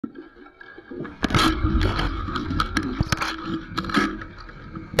Welcome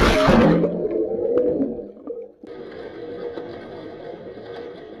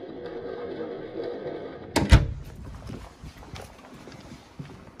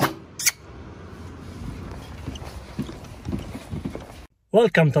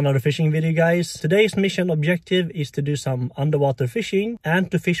to another fishing video, guys. Today's mission objective is to do some underwater fishing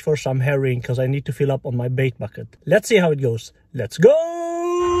and to fish for some herring because I need to fill up on my bait bucket. Let's see how it goes. Let's go!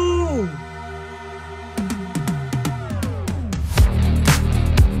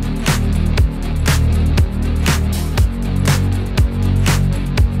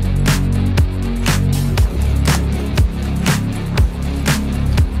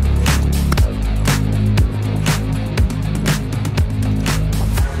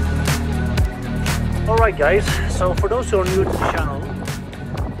 Alright guys, so for those who are new to the channel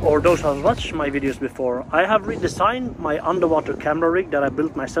or those who have watched my videos before, I have redesigned my underwater camera rig that I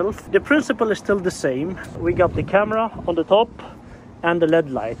built myself. The principle is still the same. We got the camera on the top and the LED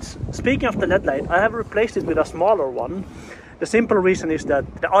lights. Speaking of the LED light, I have replaced it with a smaller one. The simple reason is that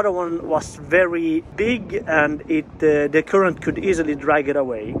the other one was very big and the current could easily drag it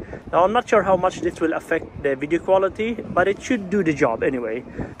away. Now I'm not sure how much this will affect the video quality, but it should do the job anyway.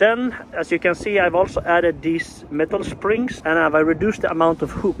 Then, as you can see, I've also added these metal springs and I've reduced the amount of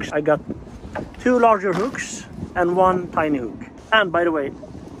hooks. I got 2 larger hooks and 1 tiny hook. And by the way,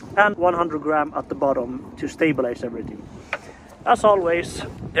 and 100 gram at the bottom to stabilize everything. As always,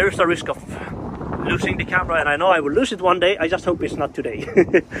 there is a risk of losing the camera, and I know I will lose it one day. I just hope it's not today.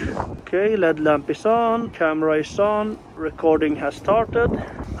 Okay, LED lamp is on, camera is on, recording has started.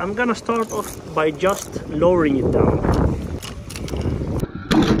 I'm gonna start off by just lowering it down.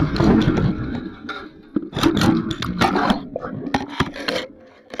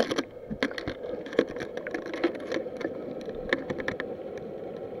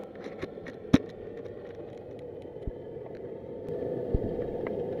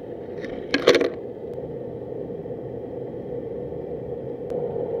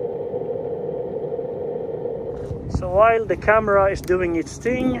 So while the camera is doing its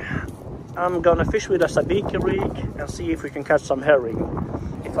thing, I'm gonna fish with a sabiki rig and see if we can catch some herring,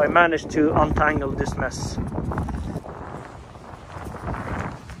 if I manage to untangle this mess.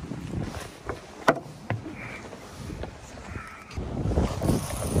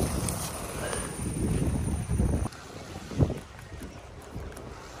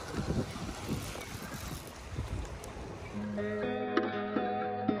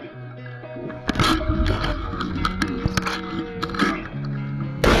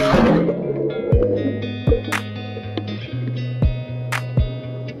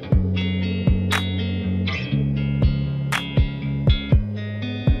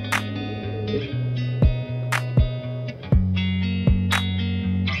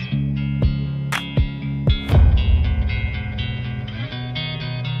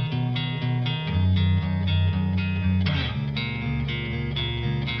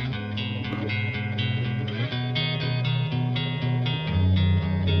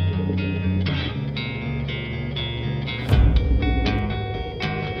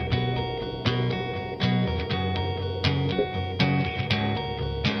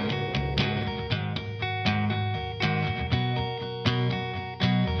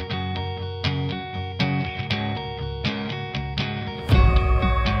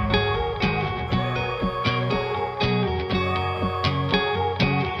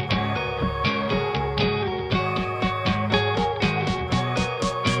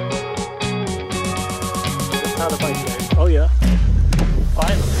 Oh yeah,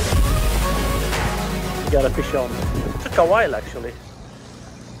 finally got a fish on. It took a while actually.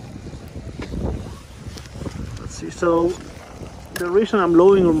 Let's see, so the reason I'm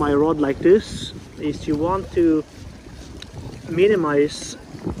lowering my rod like this is you want to minimize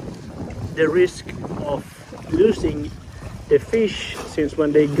the risk of losing the fish, since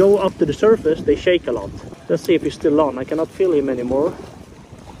when they go up to the surface they shake a lot. Let's see if he's still on. I cannot feel him anymore.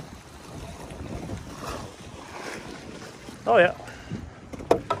 Oh yeah,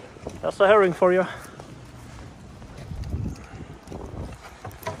 that's a herring for you.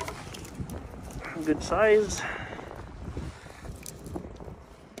 Good size.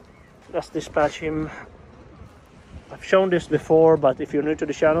 Let's dispatch him. I've shown this before, but if you're new to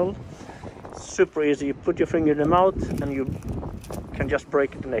the channel, it's super easy. You put your finger in the mouth and you can just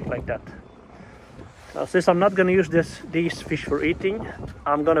break the neck like that. Now, since I'm not going to use these fish for eating,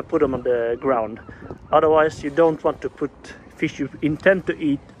 I'm going to put them on the ground. Otherwise, you don't want to put fish you intend to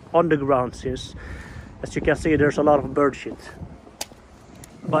eat on the ground, since, as you can see, there's a lot of bird shit.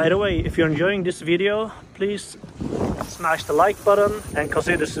 By the way, if you're enjoying this video, please smash the like button and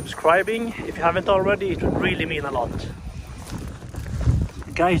consider subscribing if you haven't already. It would really mean a lot.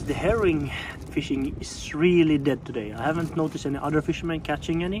 Guys, the herring fishing is really dead today. I haven't noticed any other fishermen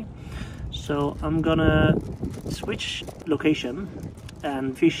catching any, so I'm gonna switch location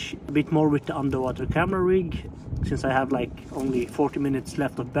and fish a bit more with the underwater camera rig, since I have like only 40 minutes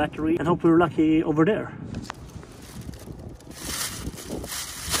left of battery, and hope we're lucky over there.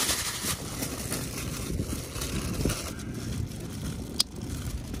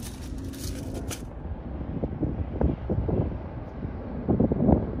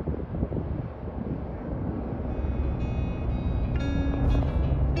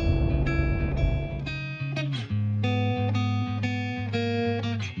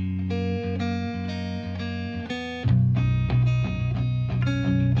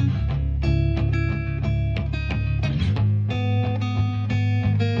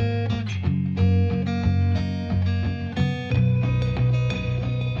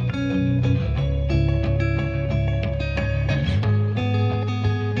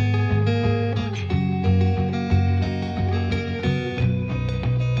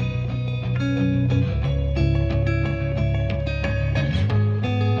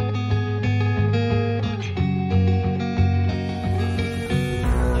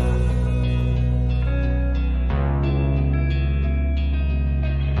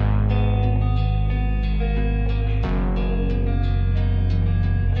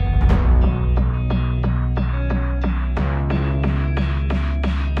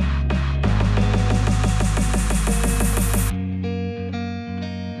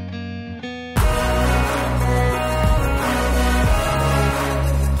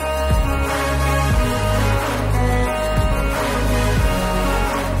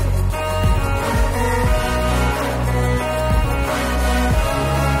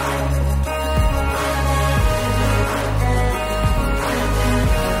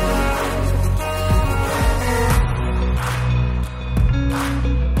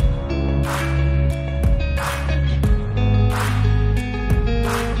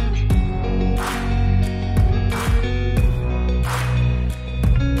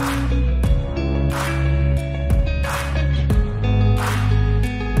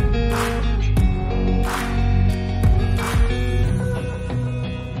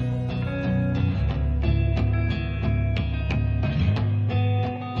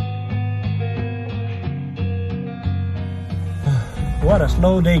 What a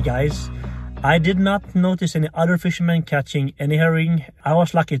slow day, guys. I did not notice any other fishermen catching any herring. I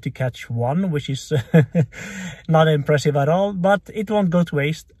was lucky to catch one, which is not impressive at all, but it won't go to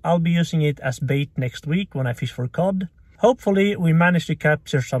waste. I'll be using it as bait next week when I fish for cod. Hopefully we managed to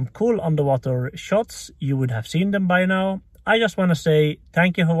capture some cool underwater shots. You would have seen them by now. I just want to say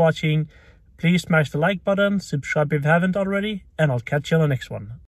thank you for watching. Please smash the like button, subscribe if you haven't already, and I'll catch you on the next one.